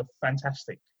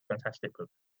fantastic book.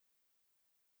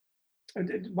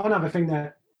 And one other thing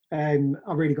that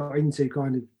I really got into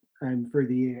kind of through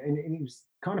the year, and it was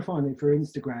kind of finding it for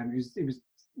Instagram. It was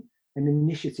an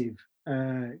initiative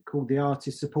called the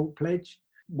Artist Support Pledge,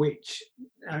 which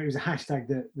it was a hashtag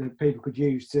that people could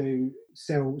use to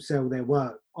sell their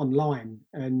work online.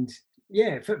 And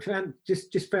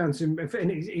found some,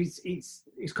 and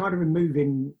it's kind of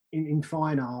removing in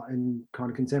fine art and kind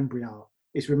of contemporary art.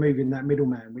 It's removing that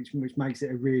middleman, which makes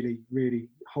it a really, really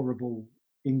horrible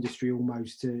industry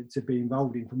almost to be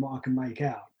involved in, from what I can make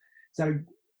out. So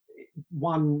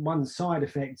one side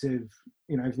effect of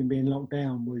everything being locked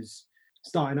down was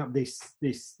starting up this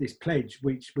pledge,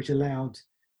 which allowed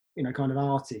kind of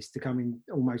artists to come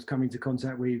into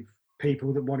contact with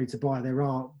people that wanted to buy their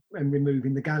art, and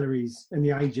removing the galleries and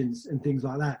the agents and things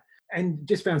like that. And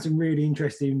just found some really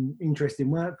interesting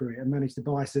work for it, and managed to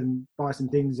buy some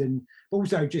things, and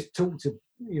also just talk to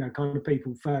kind of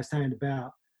people firsthand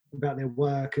about their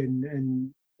work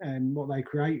and what they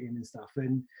creating and stuff.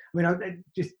 And I mean,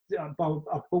 I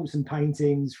bought some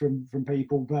paintings from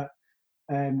people, but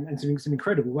and some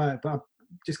incredible work. But I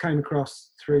just came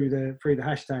across through the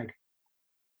hashtag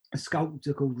a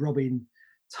sculptor called Robin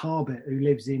Tarbet, who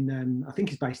lives in I think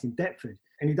he's based in Deptford,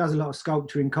 and he does a lot of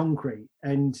sculpture in concrete.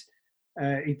 And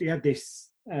he had this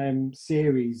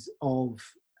series of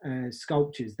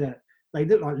sculptures that they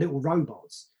look like little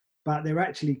robots, but they're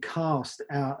actually cast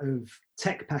out of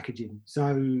tech packaging.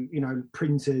 So,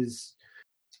 printers,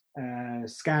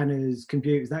 scanners,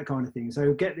 computers, that kind of thing. So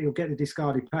he'll get the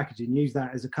discarded packaging, use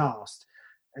that as a cast.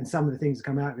 And some of the things that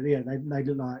come out of it, they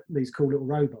look like these cool little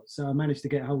robots. So I managed to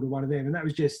get hold of one of them. And that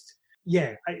was just,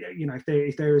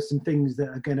 if there are some things that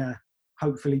are going to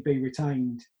hopefully be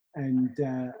retained and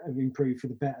have improved for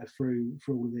the better through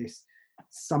all of this,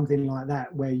 something like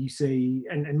that, where you see,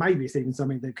 and maybe it's even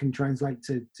something that can translate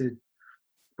to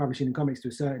publishing and comics to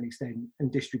a certain extent,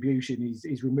 and distribution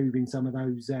is removing some of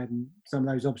those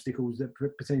obstacles that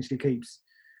potentially keeps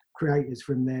creators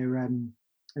from their and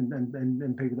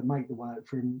people that make the work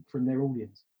from their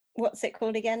audience. What's it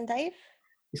called again, Dave?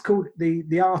 It's called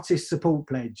the Artist Support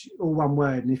Pledge, all one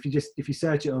word. And if you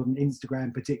search it on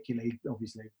Instagram, particularly,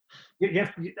 obviously,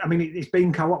 I mean, it's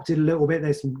been co-opted a little bit.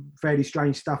 There's some fairly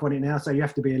strange stuff on it now, so you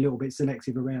have to be a little bit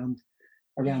selective around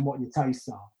what your tastes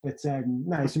are. But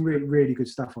no, there's some really, really good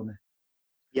stuff on there.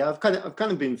 Yeah, I've kind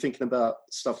of been thinking about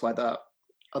stuff like that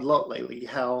a lot lately.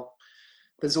 How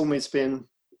there's almost been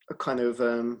a kind of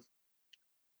a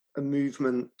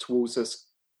movement towards us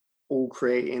all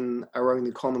creating our own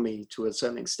economy to a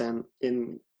certain extent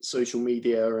in social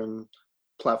media and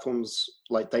platforms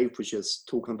like Dave was just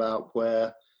talking about,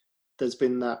 where there's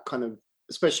been that kind of,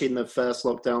 especially in the first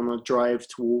lockdown, a drive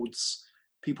towards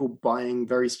people buying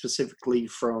very specifically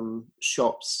from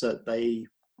shops that they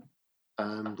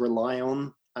rely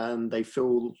on and they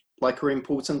feel like are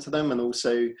important to them, and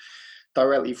also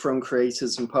directly from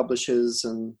creators and publishers,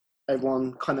 and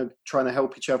everyone kind of trying to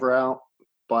help each other out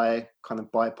by kind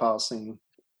of bypassing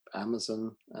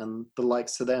Amazon and the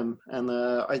likes to them. And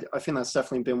I think that's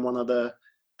definitely been one of the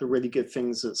really good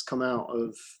things that's come out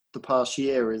of the past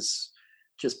year, is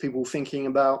just people thinking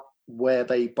about where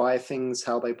they buy things,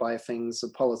 how they buy things, the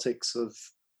politics of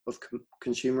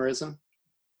consumerism.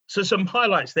 So some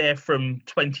highlights there from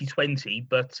 2020,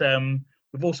 but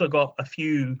we've also got a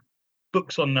few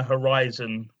books on the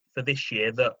horizon for this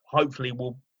year that hopefully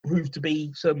will prove to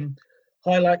be some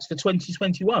highlights for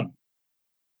 2021.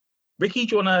 Ricky,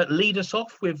 do you want to lead us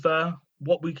off with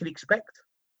what we can expect?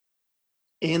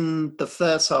 In the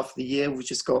first half of the year, we've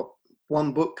just got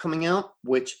one book coming out,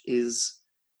 which is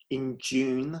in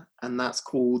June, and that's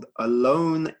called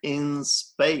Alone in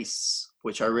Space,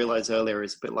 which I realized earlier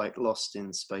is a bit like Lost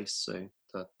in Space, so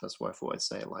that's why I thought I'd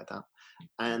say it like that.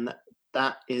 And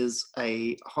that is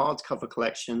a hardcover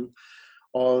collection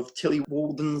of Tilly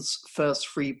Walden's first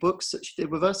 3 books that she did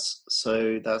with us.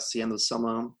 So that's The End of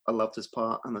Summer, I Love This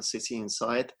Part, and The City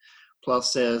Inside.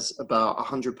 Plus there's about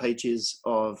 100 pages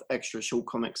of extra short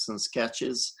comics and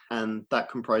sketches, and that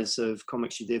comprises of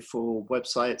comics she did for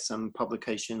websites and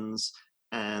publications,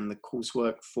 and the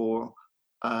coursework for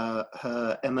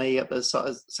her MA at the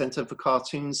Centre for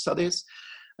Cartoon Studies,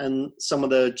 and some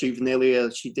of the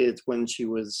juvenilia she did when she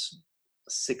was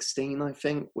 16, I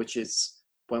think, which is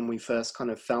when we first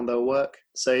kind of found her work.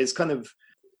 So it's kind of,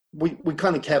 we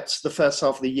kind of kept the first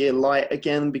half of the year light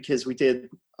again, because we did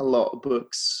a lot of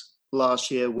books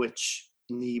last year which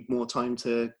need more time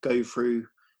to go through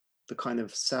the kind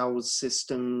of sales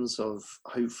systems of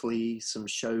hopefully some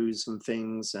shows and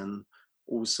things, and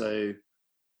also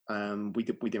we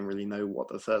didn't really know what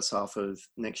the first half of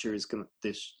next year is going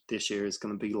to, this year is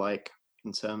going to be like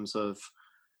in terms of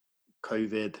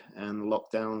COVID and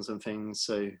lockdowns and things.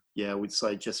 So yeah, we'd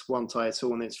say just one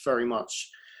title, and it's very much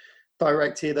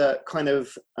directed at kind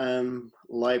of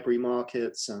library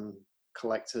markets and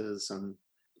collectors, and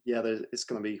yeah, it's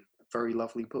going to be a very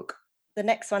lovely book. The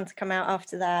next one to come out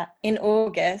after that, in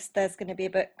August, there's going to be a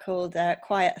book called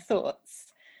Quiet Thoughts,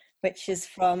 which is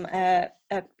from a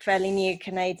fairly new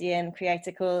Canadian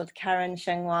creator called Karen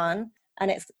Chengwan. And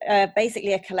it's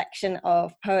basically a collection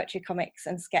of poetry, comics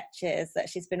and sketches that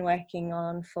she's been working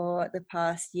on for the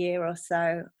past year or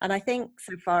so. And I think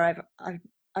so far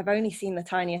I've only seen the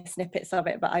tiniest snippets of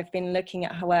it, but I've been looking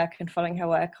at her work and following her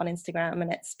work on Instagram,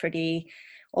 and it's pretty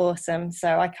awesome.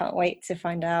 So I can't wait to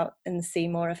find out and see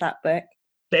more of that book.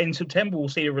 Then in September, we'll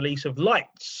see a release of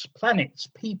Lights, Planets,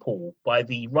 People by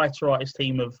the writer-artist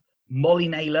team of Molly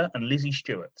Naylor and Lizzie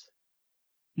Stewart.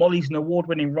 Molly's an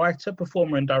award-winning writer,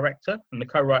 performer and director, and the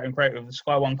co-writer and creator of the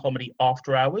Sky One comedy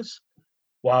After Hours,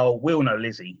 while we'll know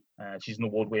Lizzie. She's an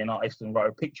award-winning artist and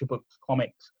wrote picture books,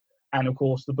 comics, and of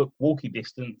course the book Walking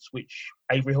Distance, which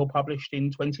Avery Hill published in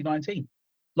 2019.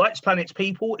 Lights, Planets,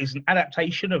 People is an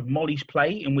adaptation of Molly's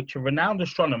play in which a renowned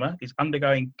astronomer is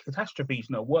undergoing catastrophes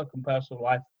in her work and personal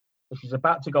life, as she's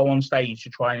about to go on stage to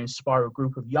try and inspire a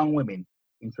group of young women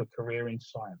into a career in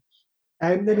science.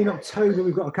 And then in October,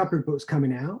 we've got a couple of books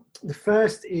coming out. The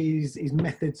first is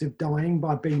Methods of Dying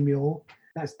by Bea Muir.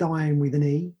 That's dying with an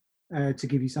E, to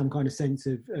give you some kind of sense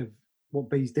of what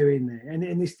Bea's doing there.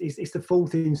 And this it's the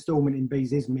 4th instalment in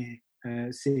Bea's Izmir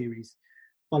series,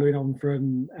 following on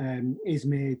from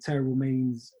Izmir, Terrible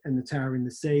Means, and The Tower in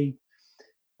the Sea.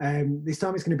 This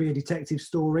time it's going to be a detective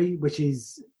story, which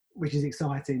is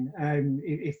exciting.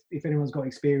 If anyone's got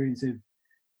experience of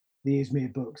the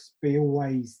Izmir books, Bea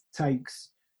always takes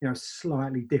a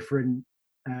slightly different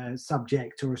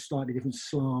subject or a slightly different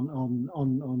slant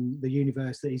on the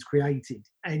universe that he's created,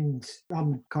 and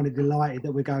I'm kind of delighted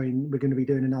that we're going to be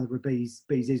doing another of Bea's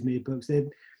Izmir books.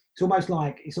 It's almost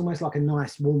like a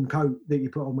nice warm coat that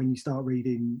you put on when you start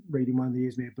reading one of the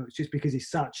Izmir books, just because it's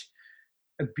such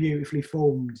a beautifully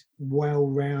formed,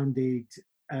 well-rounded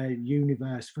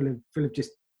universe full of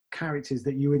just characters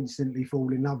that you instantly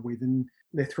fall in love with, and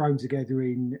they're thrown together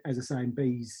in, as I say, in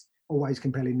Bea's always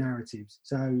compelling narratives.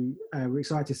 So we're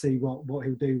excited to see what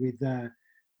he'll do with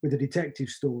the detective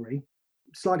story.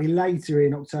 Slightly later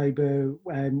in October,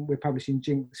 we're publishing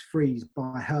Jinx Freeze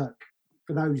by Herc.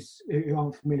 For those who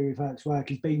aren't familiar with Herc's work,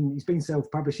 he's been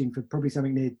self-publishing for probably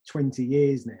something near 20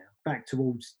 years now, back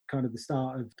towards kind of the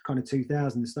start of kind of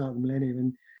 2000, the start of the millennium.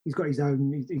 And he's got his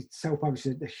own, he's self-published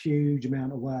a huge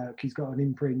amount of work. He's got an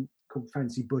imprint called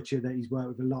Fancy Butcher that he's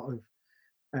worked with a lot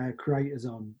of creators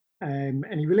on. and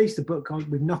he released a book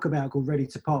with Knockabout called Ready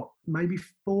to Pop maybe 4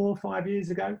 or 5 years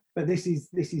ago. But this is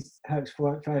Herc's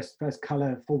first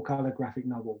full colour graphic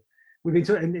novel. We've been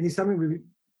talking, and it's something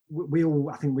we all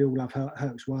love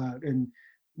Herc's work, and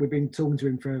we've been talking to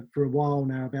him for a while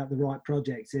now about the right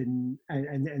project, and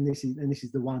this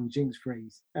is the one, Jinx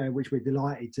Freeze, which we're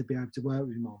delighted to be able to work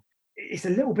with him on. It's a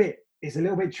little bit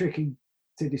tricky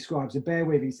to describe, so bear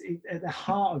with. At the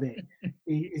heart of it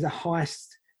is a heist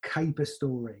caper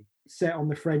story set on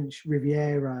the French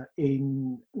Riviera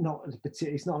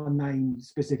it's not a named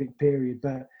specific period,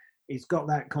 but it's got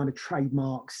that kind of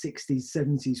trademark 60s,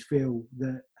 70s feel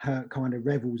that Herc kind of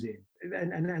revels in.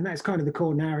 And that's kind of the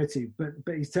core narrative, but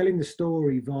he's telling the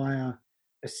story via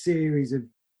a series of,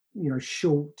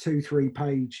 short 2-3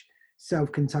 page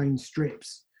self-contained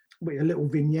strips with little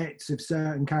vignettes of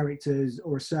certain characters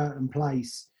or a certain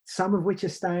place, some of which are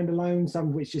standalone, some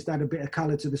of which just add a bit of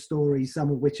colour to the story,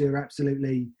 some of which are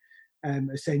absolutely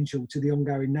essential to the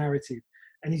ongoing narrative.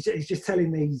 And he's just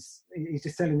telling this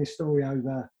story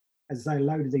over, as I say, a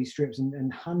load of these strips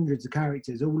and hundreds of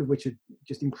characters, all of which are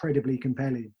just incredibly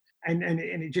compelling. And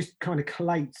it just kind of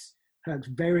collates Herc's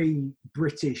very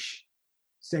British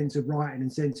sense of writing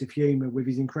and sense of humour with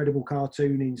his incredible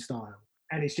cartooning style.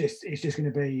 And it's just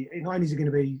going to be, not only is it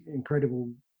going to be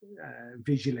incredible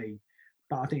visually,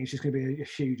 but I think it's just going to be a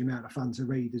huge amount of fun to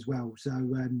read as well. So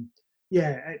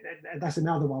that's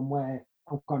another one where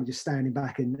I'm kind of just standing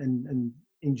back and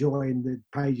enjoying the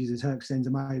pages as Herc sends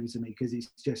them over to me, because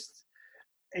it's just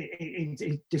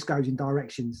it just goes in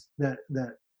directions that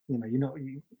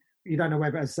you don't know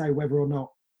whether or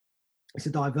not it's a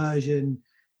diversion,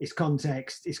 it's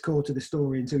context, it's core to the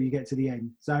story until you get to the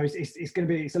end. So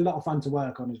it's a lot of fun to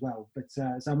work on as well. But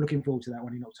so I'm looking forward to that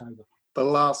one in October. The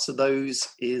last of those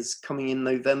is coming in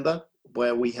November,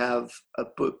 where we have a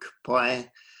book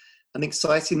by an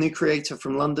exciting new creator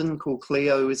from London called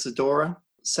Cleo Isadora.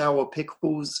 Sour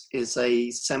Pickles is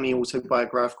a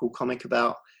semi-autobiographical comic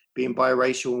about being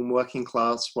biracial and working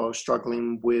class while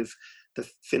struggling with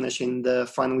finishing the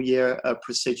final year at a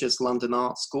prestigious London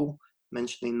art school,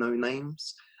 mentioning no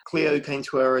names. Cleo came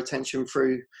to her attention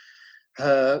through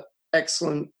her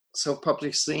excellent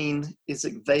self-published zine, Is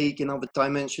It Vague in Other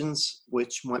Dimensions,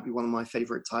 which might be one of my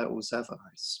favourite titles ever.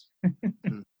 It's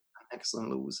an excellent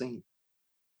little zine.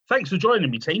 Thanks for joining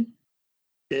me, team.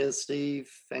 Cheers, Steve.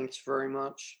 Thanks very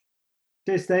much.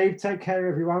 Cheers, Steve. Take care,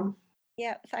 everyone.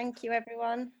 Yeah, thank you,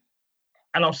 everyone.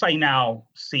 And I'll say now,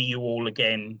 see you all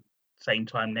again same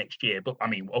time next year. But I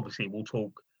mean, obviously, we'll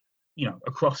talk,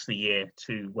 across the year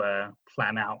to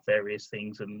plan out various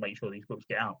things and make sure these books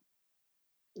get out.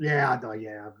 Yeah,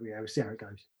 we'll see how it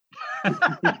goes.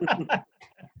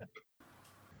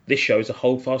 This show is a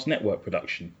Holdfast Network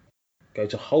production. Go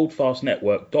to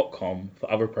holdfastnetwork.com for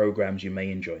other programs you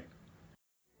may enjoy.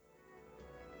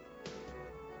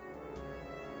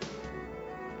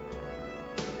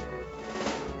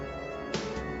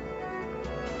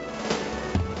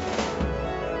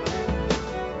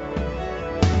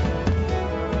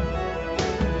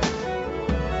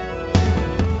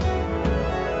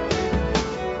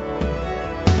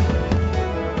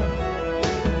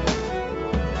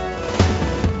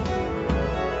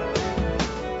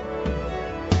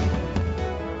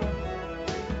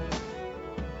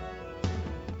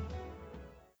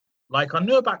 Like, I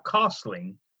knew about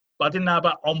castling, but I didn't know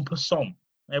about en passant.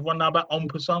 Everyone know about en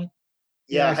passant?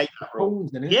 Yeah, I hate that rule.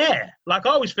 Yeah, like I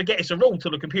always forget it's a rule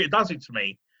till the computer does it to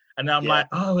me. And then I'm like,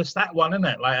 oh, it's that one, isn't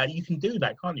it? Like, you can do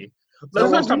that, can't you? The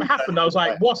first time it happened, I was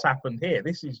like, what's happened here?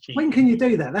 This is cheap. When can you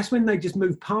do that? That's when they just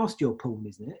move past your pawn,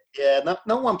 isn't it? Yeah,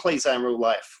 no one plays that in real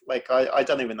life. Like, I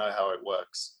don't even know how it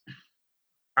works.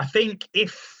 I think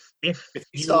if you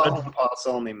start to pass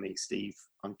on in me, Steve,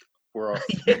 we're off.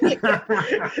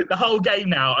 The whole game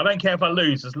now, I don't care if I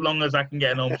lose as long as I can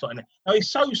get an on sign. No,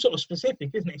 it's so sort of specific,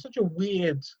 isn't it? It's such a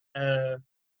weird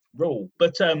rule.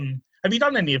 But have you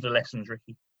done any of the lessons,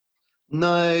 Ricky?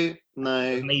 No.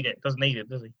 Doesn't need it, does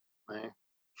he?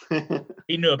 No.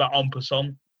 He knew about en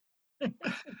passant.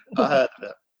 I heard of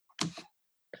it.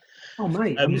 Oh,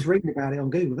 mate, I'm just reading about it on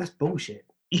Google. That's bullshit.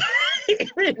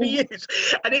 It really is.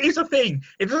 And it is a thing.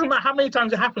 It doesn't matter how many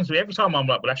times it happens to me. Every time I'm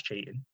like, well, that's cheating.